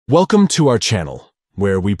Welcome to our channel,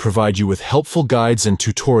 where we provide you with helpful guides and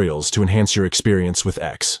tutorials to enhance your experience with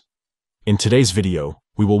X. In today's video,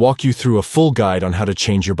 we will walk you through a full guide on how to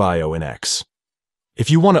change your bio in X.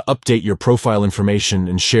 If you want to update your profile information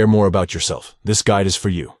and share more about yourself, this guide is for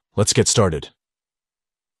you. Let's get started.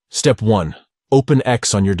 Step 1. Open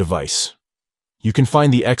X on your device. You can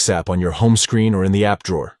find the X app on your home screen or in the app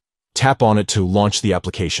drawer. Tap on it to launch the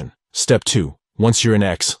application. Step 2. Once you're in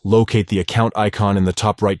X, locate the account icon in the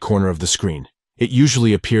top right corner of the screen. It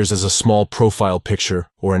usually appears as a small profile picture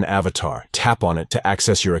or an avatar. Tap on it to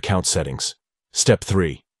access your account settings. Step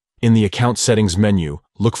 3. In the account settings menu,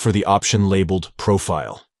 look for the option labeled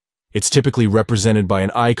Profile. It's typically represented by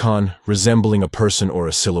an icon resembling a person or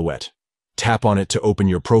a silhouette. Tap on it to open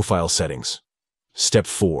your profile settings. Step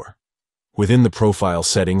 4. Within the profile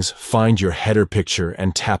settings, find your header picture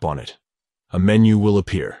and tap on it. A menu will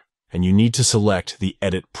appear, and you need to select the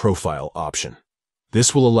Edit Profile option.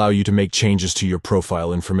 This will allow you to make changes to your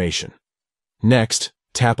profile information. Next,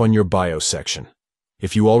 tap on your bio section.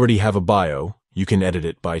 If you already have a bio, you can edit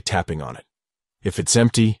it by tapping on it. If it's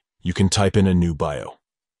empty, you can type in a new bio.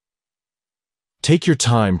 Take your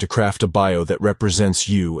time to craft a bio that represents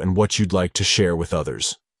you and what you'd like to share with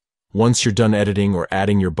others. Once you're done editing or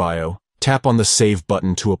adding your bio, tap on the Save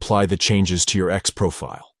button to apply the changes to your X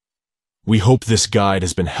profile. We hope this guide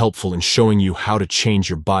has been helpful in showing you how to change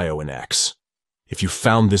your bio in X. If you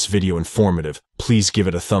found this video informative, please give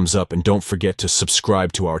it a thumbs up and don't forget to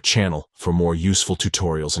subscribe to our channel for more useful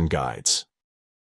tutorials and guides.